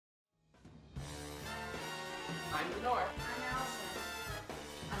Dinor. I'm Allison.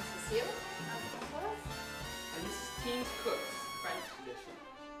 I'm Cecile. I'm Francoise. And this is Teens Cooks, French edition,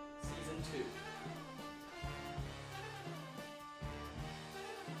 Season 2.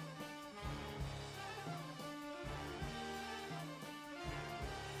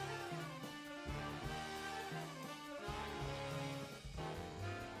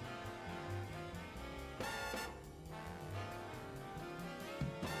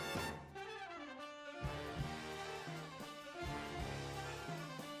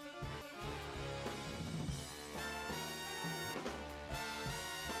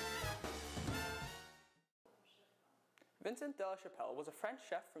 Vincent de la Chapelle was a French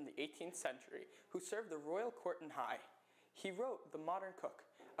chef from the 18th century who served the royal court and high. He wrote The Modern Cook,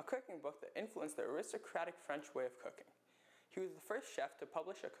 a cooking book that influenced the aristocratic French way of cooking. He was the first chef to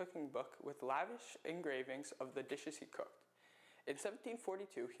publish a cooking book with lavish engravings of the dishes he cooked. In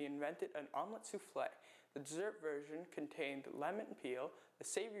 1742, he invented an omelette soufflé. The dessert version contained lemon peel, the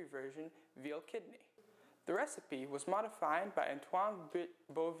savory version, veal kidney. The recipe was modified by Antoine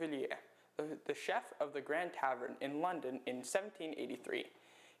Beauvilliers, the chef of the Grand Tavern in London in 1783. He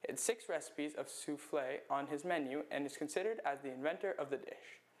had 6 recipes of soufflé on his menu and is considered as the inventor of the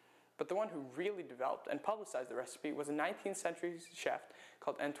dish. But the one who really developed and publicized the recipe was a 19th century chef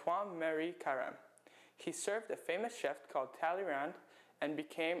called Antoine-Marie Carême. He served a famous chef called Talleyrand and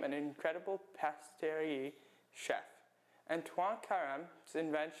became an incredible pâtissier chef. Antoine Carême's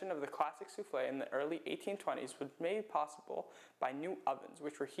invention of the classic soufflé in the early 1820s was made possible by new ovens,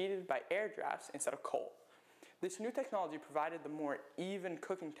 which were heated by air drafts instead of coal. This new technology provided the more even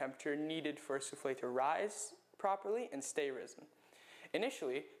cooking temperature needed for a soufflé to rise properly and stay risen.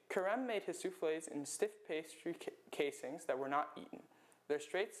 Initially, Carême made his soufflés in stiff pastry casings that were not eaten. Their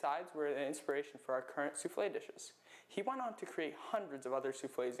straight sides were an inspiration for our current soufflé dishes. He went on to create hundreds of other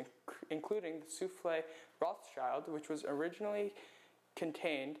soufflés, including the soufflé Rothschild, which was originally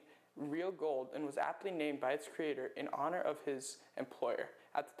contained real gold and was aptly named by its creator in honor of his employer,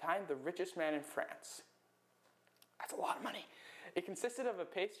 at the time the richest man in France. That's a lot of money. It consisted of a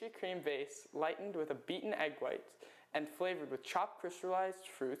pastry cream base lightened with a beaten egg white and flavored with chopped crystallized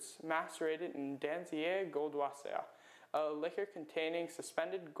fruits macerated in Danzier Goldoiseur, a liquor containing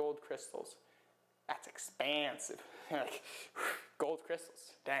suspended gold crystals. That's expansive. Gold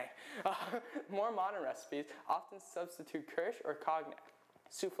crystals, dang. More modern recipes often substitute kirsch or cognac.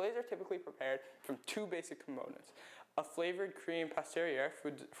 Soufflés are typically prepared from 2 basic components: a flavored cream pasteurisé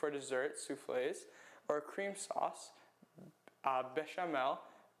for dessert soufflés, or a cream sauce, béchamel,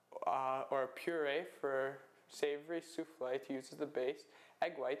 or a puree for savory soufflé to use as the base,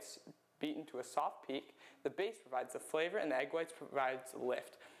 egg whites beaten to a soft peak. The base provides the flavor and the egg whites provides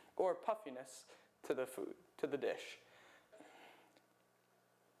lift, or puffiness, to the dish.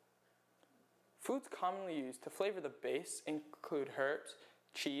 Foods commonly used to flavor the base include herbs,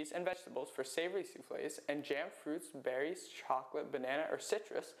 cheese, and vegetables for savory soufflés, and jam fruits, berries, chocolate, banana, or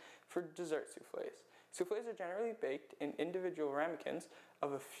citrus for dessert soufflés. Soufflés are generally baked in individual ramekins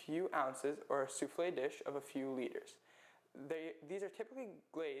of a few ounces or a soufflé dish of a few liters. These are typically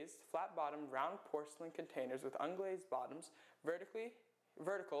glazed, flat-bottomed, round porcelain containers with unglazed bottoms,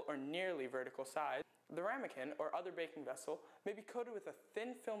 vertical or nearly vertical sides. The ramekin or other baking vessel may be coated with a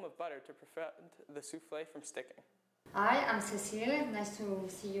thin film of butter to prevent the soufflé from sticking. Hi, I'm Cecile. Nice to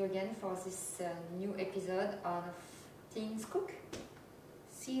see you again for this new episode of Teens Cook.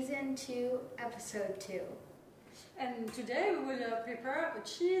 Season 2, Episode 2. And today we will prepare a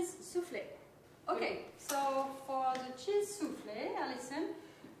cheese soufflé. Okay, so for the cheese soufflé, Allison,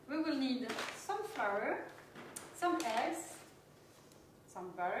 we will need some flour, some eggs,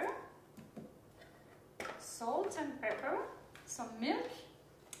 some butter, salt and pepper, some milk,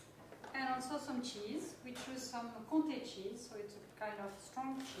 and also some cheese. We choose some comté cheese, so it's a kind of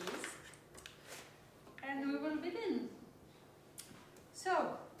strong cheese. And we will begin.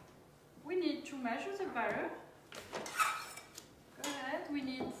 So, we need to measure the butter. Go ahead, we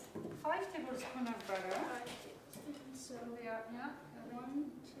need 5 tablespoons of butter. So we are, yeah,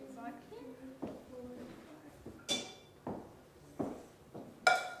 1, 2, exactly.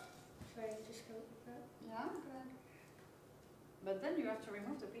 Sorry, just go with that. Yeah, good. But then you have to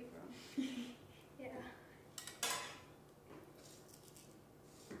remove the paper. Yeah.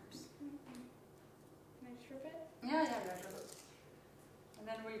 Oops. Can I strip it? Yeah, good. And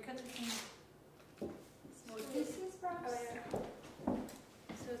then we cut it in small pieces, perhaps. Oh, yeah.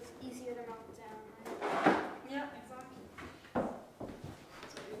 So it's easier to melt down, right? Yeah, exactly.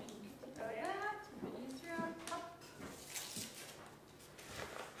 So you can cut it like that, a bit easier. Up.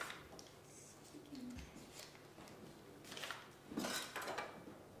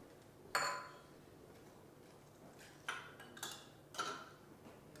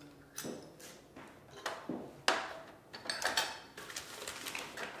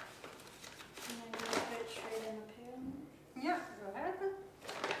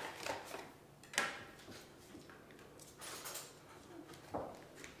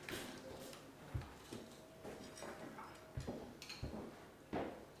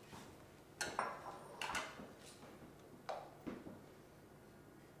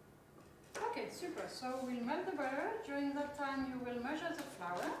 Okay, super. So we'll melt the butter. During that time, you will measure the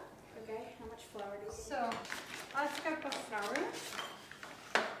flour. Okay, how much flour do you need? So, half cup of flour.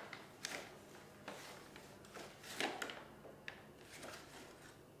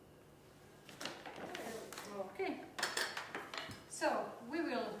 Okay. So, we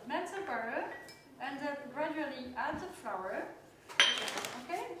will melt the butter and then gradually add the flour.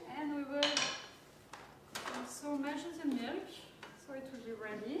 Okay, and we will also measure the milk so it will be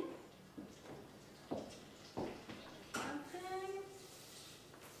ready.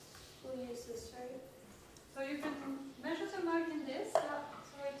 We'll use this, right? So you can measure the milk in this. So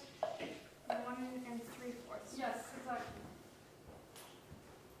it's 1 3/4. yes, exactly.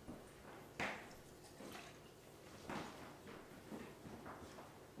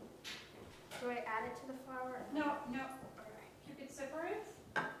 Do I add it to the flour? Or No, no. Keep it separate.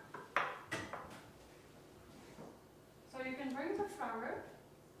 So you can bring the flour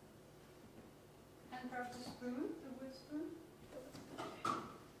and grab the spoon, the wood spoon.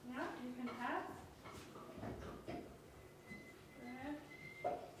 Yeah, you can add. Good.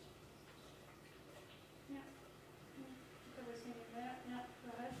 Yeah. Put everything in there. Yeah, go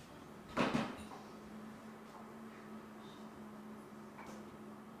ahead.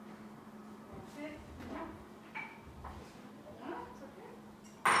 Okay. Yeah. Yeah, it's okay.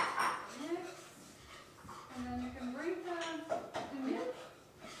 Yes. And then you can bring the milk.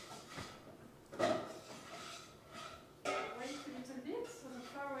 Wait a little bit so the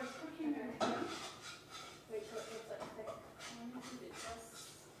flour is cooking. Okay. Wait till it gets like thick. A little bit, yes.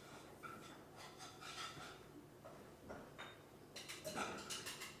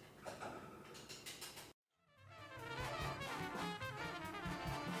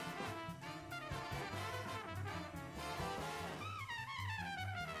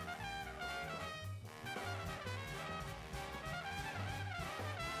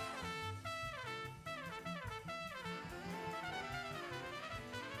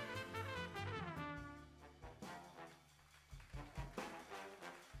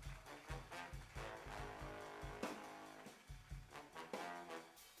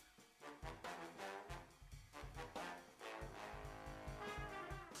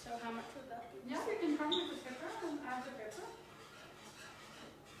 So how much would that be? Yeah, you can come with the pepper and add the pepper.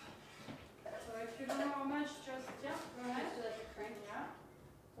 So if you don't know how much, just, yeah, go ahead. Just do like a crank. Yeah.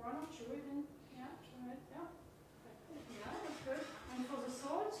 1 or 2 even. Yeah, try it, yeah. Yeah, that's good. And for the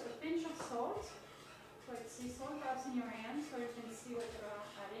salt, a pinch of salt. Like sea salt perhaps in your hand so you can see what you're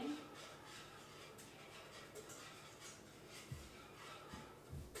adding.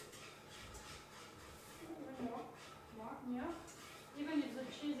 Even more, yeah. Even if the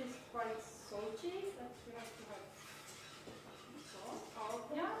cheese is quite salty, that you have to have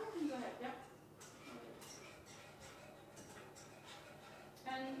salt. Yeah, you can go ahead, yeah.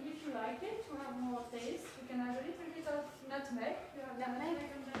 And if you like it, to have more taste, you can add a little bit of nutmeg. You have Nutmeg?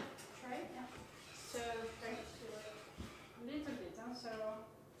 nutmeg on the tray, yeah. So right to it. A little bit, huh? So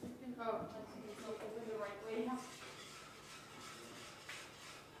you can it's not open the right way.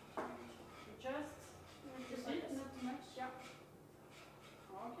 Just a Just like bit, this. not too much, yeah.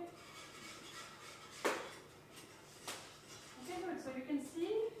 Okay. Okay, good. So you can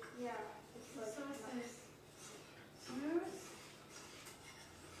see Yeah. It's the like sauce nutmeg. is smooth.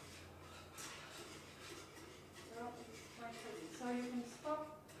 So it's quite ready. So you can stop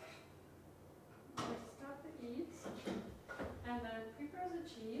the heat and then prepare the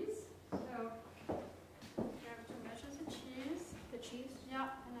cheese. So you have to measure the cheese. The cheese? Yeah,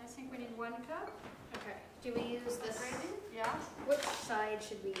 and I think we need 1 cup. Okay. Do we use this? Ready? Yeah. Which side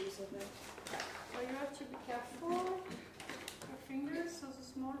should we use of it? So you have to be careful. Your fingers, so the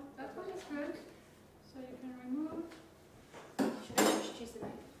small, that one is good. So you can remove. Should I just choose the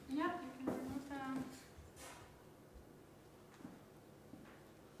knife? Yeah, you can remove them.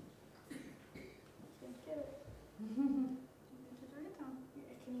 Thank you. Did you do it? Or?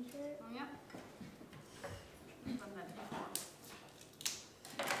 Can you hear it? Oh, yeah. We've done that before.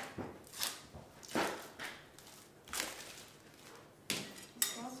 It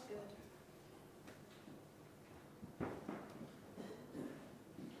smells good.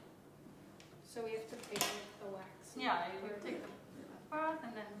 So we have to take the wax. Yeah, you will take the part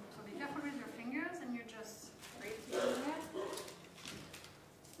and then, so be careful with your fingers and you just grate it in there.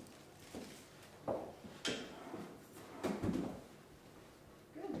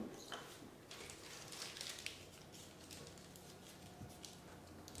 Good.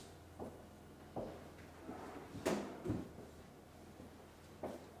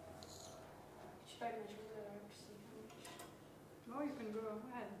 Should I measure the or see how much? Oh, you can go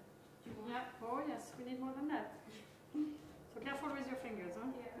ahead. Yeah, oh yes, we need more than that. So careful with your fingers, huh?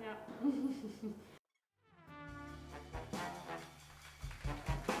 Yeah. Yeah.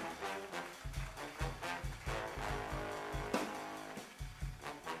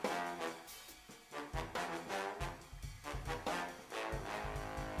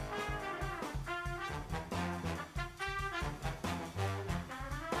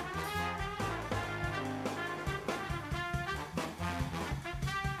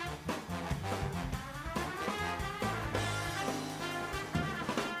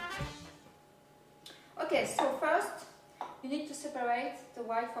 Okay, so first you need to separate the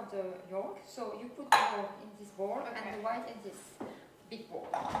white from the yolk. So you put the yolk in this bowl and the white in this big bowl.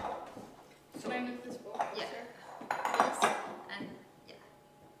 So I make this bowl? Yeah. Sure. This and yeah.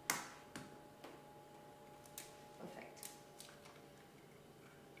 Perfect.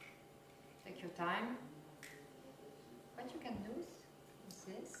 Take your time. What you can do is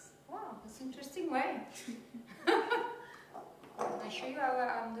this. Wow, that's an interesting way. Can I show you how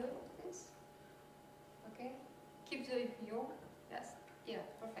I'm doing this? Okay. Keep the yolk. Yes. Yeah,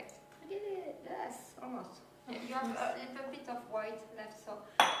 perfect. I did it. Yes, almost. Yeah, you have a little bit of white left, so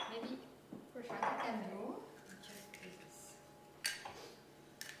maybe what you can do, just do this.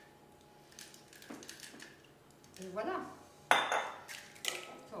 And voila.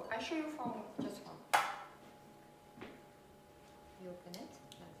 So I show you from just one. You open it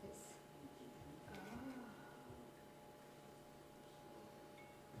like this.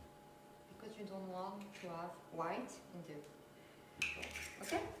 Because you don't want to have white in the.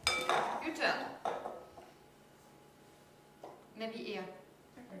 Okay? You turn. Maybe here,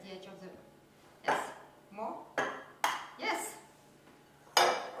 on the edge of the. Yes. More. Yes.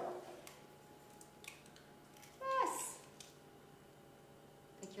 Yes.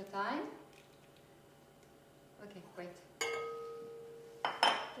 Take your time. Okay, great.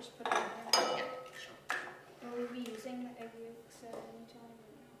 Just put it in there. Yeah, sure. Will we be using the egg yolks at any time?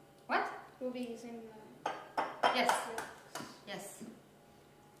 What? We'll be using the Yes. yolks. Yes.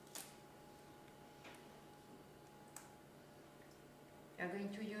 You are going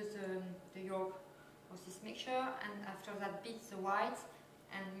to use the yolk of this mixture, and after that beat the white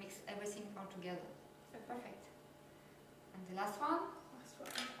and mix everything all together. Perfect. And the last one? Last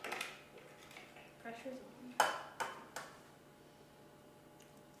one. Pressure's on.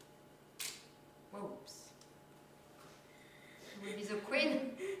 Whoops. You will be the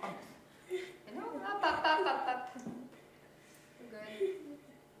queen. You know, up. Good.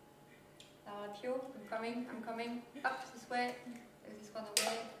 I'll help you. I'm coming. Up this way. Take this one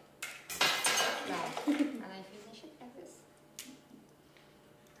away. Now. And I finish it like this.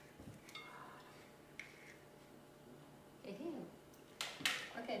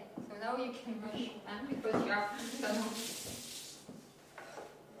 Okay, so now you can wash your hand because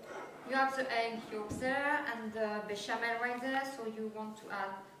you have the egg yolks there and the béchamel right there, so you want to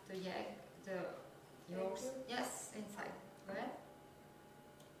add the yolks. Yes, inside. Go ahead.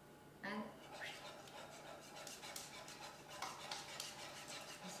 And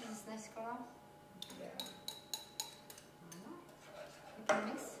you see this nice color? Yeah. You can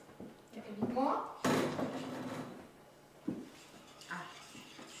mix a bit more.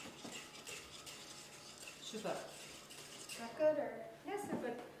 Super. Is that good or? Yes,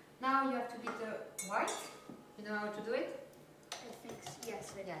 but now you have to beat the white. You know how to do it? I think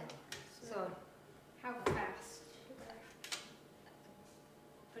yes, I Yeah. do. So How fast should I?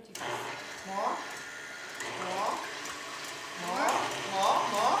 pretty fast. More.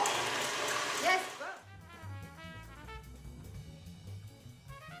 Yes. Go.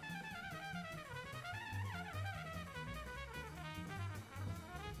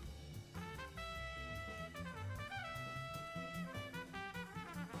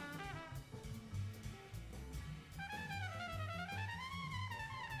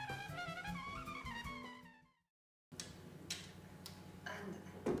 And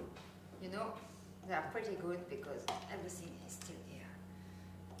you know, they are pretty good because everything is still here.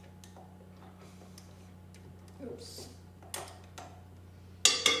 Oops.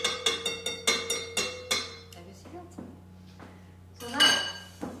 Have you seen that? So now,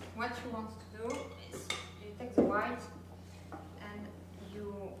 what you want to do is you take the white and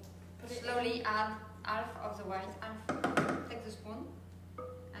you slowly add half of the white, take the spoon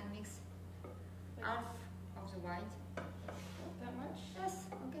and mix half of the white. That much? Yes,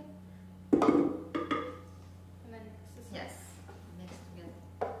 okay. And then mix this up. Yes, mix together.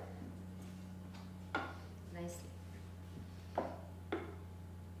 Nicely.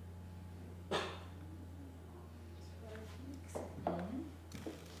 Mm-hmm.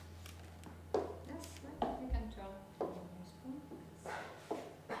 Yes, right. You can turn the spoon.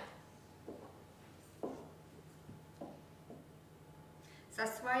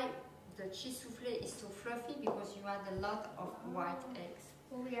 That's why the cheese soufflé is so fluffy, because you add a lot of white eggs.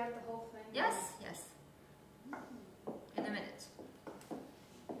 Will we add the whole thing? Yes, yes. In a minute.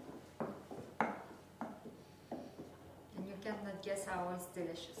 And you cannot guess how it's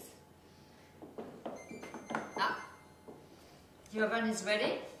delicious. Ah, the oven is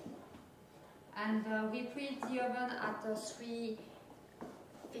ready. And we preheat the oven at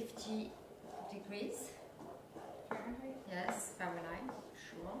 350 degrees. Fahrenheit? Yes, Fahrenheit,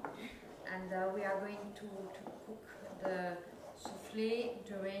 sure. And we are going to cook the soufflé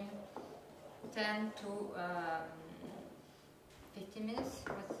during 10 to 15 minutes.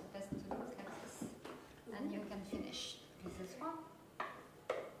 What's the best to do? Like this. And you can finish with this one.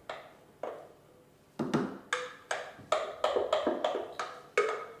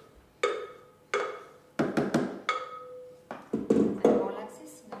 And more like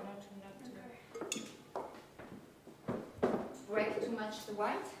this, in order to not break too much the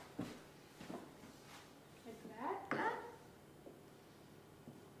white. Like that? Yeah.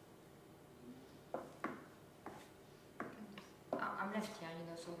 I'm left here, you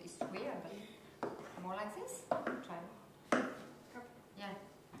know, so it's weird, but more like this. Try. Yeah.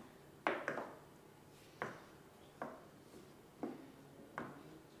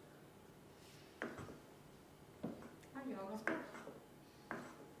 Oh, you're almost good.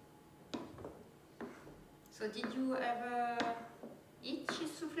 So did you ever eat cheese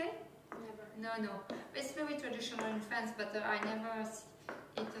soufflé? Never. No. It's very traditional in France, but I never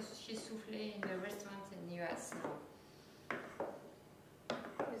ate a cheese soufflé in the restaurant in the US. No.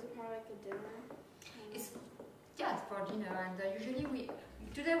 Is it more like a dinner? It's for dinner, and usually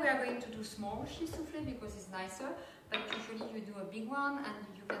today we are going to do small cheese soufflé because it's nicer, but usually you do a big one and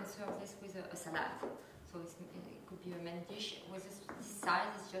you can serve this with a salad. So it could be a main dish. With this size,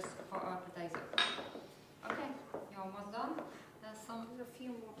 it's just for appetizer. Okay, you're almost done. There's some. There's a few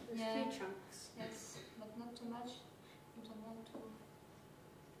more. There's Yeah. 3 chunks. Yes, but not too much. You don't want to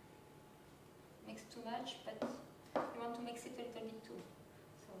mix too much, but you want to mix it a little bit too.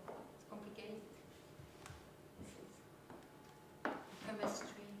 So it's complicated. This is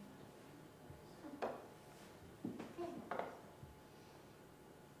chemistry. Okay.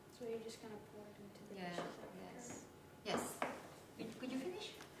 So you're just gonna pour it into the Yeah, dishes after? yes. Yes. Could you finish?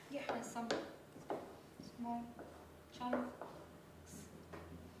 Yeah. There's some small chunks.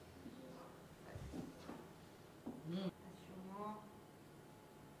 A few more.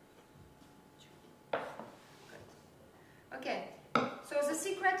 Good. Okay. So the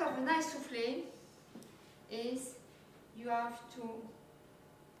secret of a nice soufflé is you have to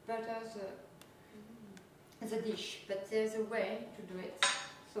butter the dish, but there's a way to do it.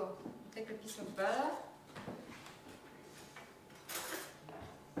 So take a piece of butter.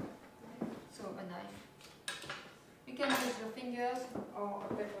 So a knife. You can use your fingers or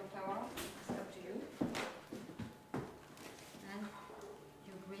a paper towel. It's up to you. And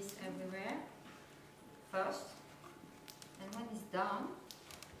you grease everywhere first. And when it's done,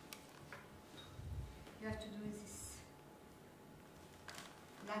 you have to do this,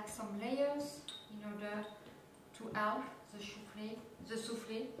 like some layers, in order to help the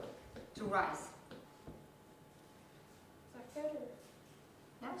soufflé to rise. Is that good or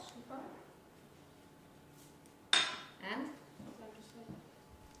Yeah, super. And is that just like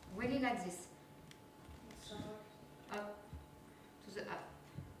really like this, so? up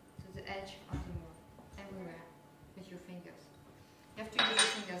to the edge of the mold, everywhere, with your fingers. You have to use your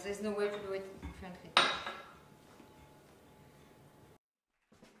fingers. There's no way to do it differently.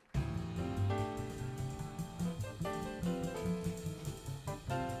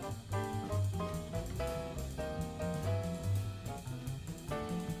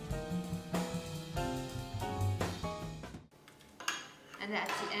 And at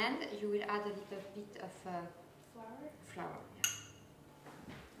the end, you will add a little bit of Flour? flour.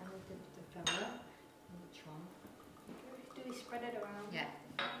 Yeah. A little bit of flour in each one. Do we spread it around? Yeah.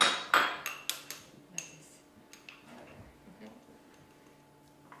 Like this. Okay.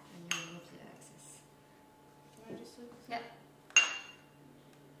 And you remove the excess. Can I just look? Yeah.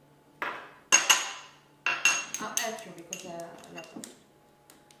 I'll help you because a lot of.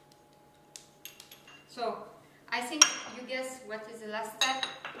 So, I think you guess what is the last step?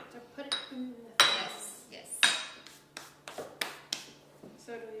 So put it in the. Yes, yes.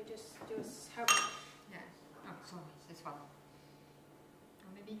 So do we just do how? Yeah. Oh, sorry, this one. Or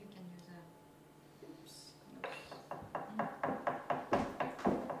maybe you can use a. Oops.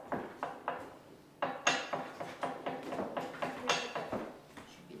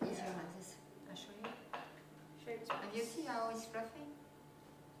 Should be easier like this. I'll show you. Should I just Have you seen how it's fluffy?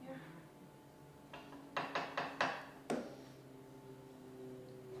 Yeah.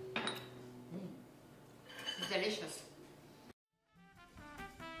 delicious.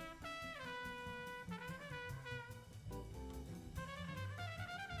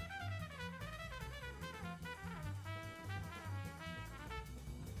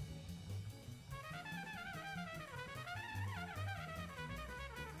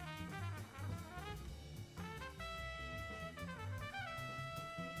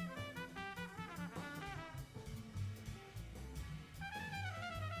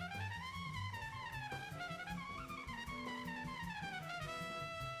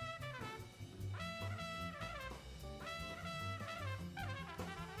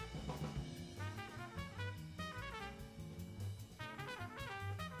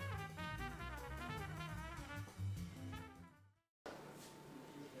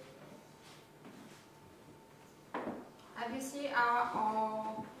 Have you seen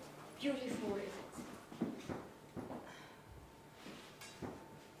how beautiful is it?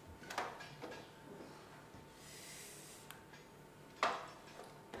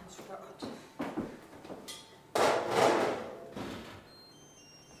 And super hot.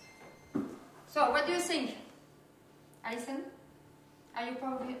 So, what do you think, Allison? Are you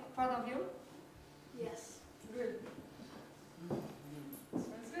proud of you? Yes. Good.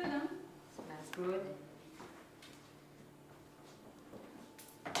 Smells good, huh? Smells good.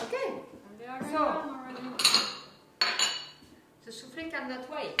 Okay. And they are going So- down already. The soufflé cannot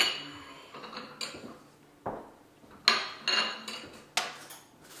wait.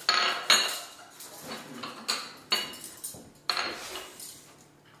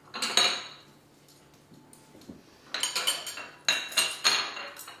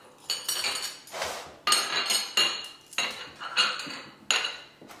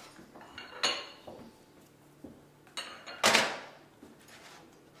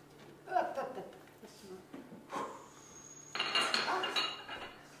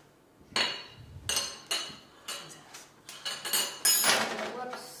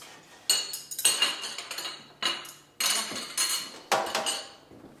 Whoops.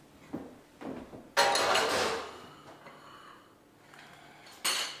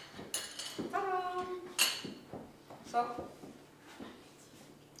 Ta-da! So,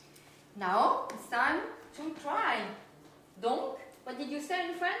 now it's time to try. Donc, what did you say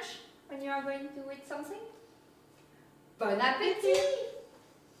in French when you are going to eat something? Bon appétit!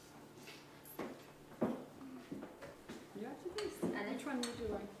 You have to taste. And Which one would you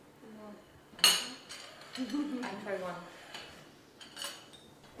like? I try one.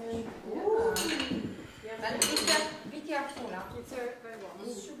 Yeah. And be careful, huh? It's very warm.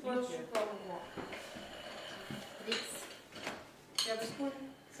 It's super warm. This. You have a spoon?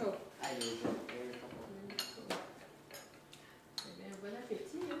 So, Bon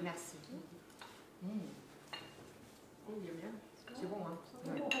appétit. Hein. Merci. Oh, il est bien. C'est bon, hein?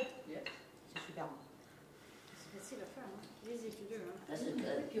 Yeah. C'est super bon. c'est facile à faire. Hein? Easy to do. Hein? That's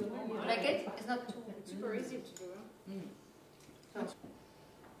good. You like it? It's not too. Super easy to do. Hein?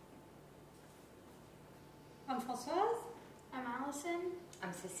 I'm Francoise. I'm Allison.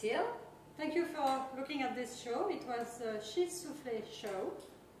 I'm Cecile. Thank you for looking at this show. It was a cheese soufflé show.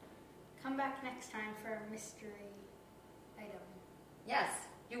 Come back next time for a mystery item. Yes,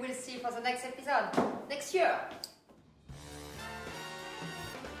 you will see for the next episode next year.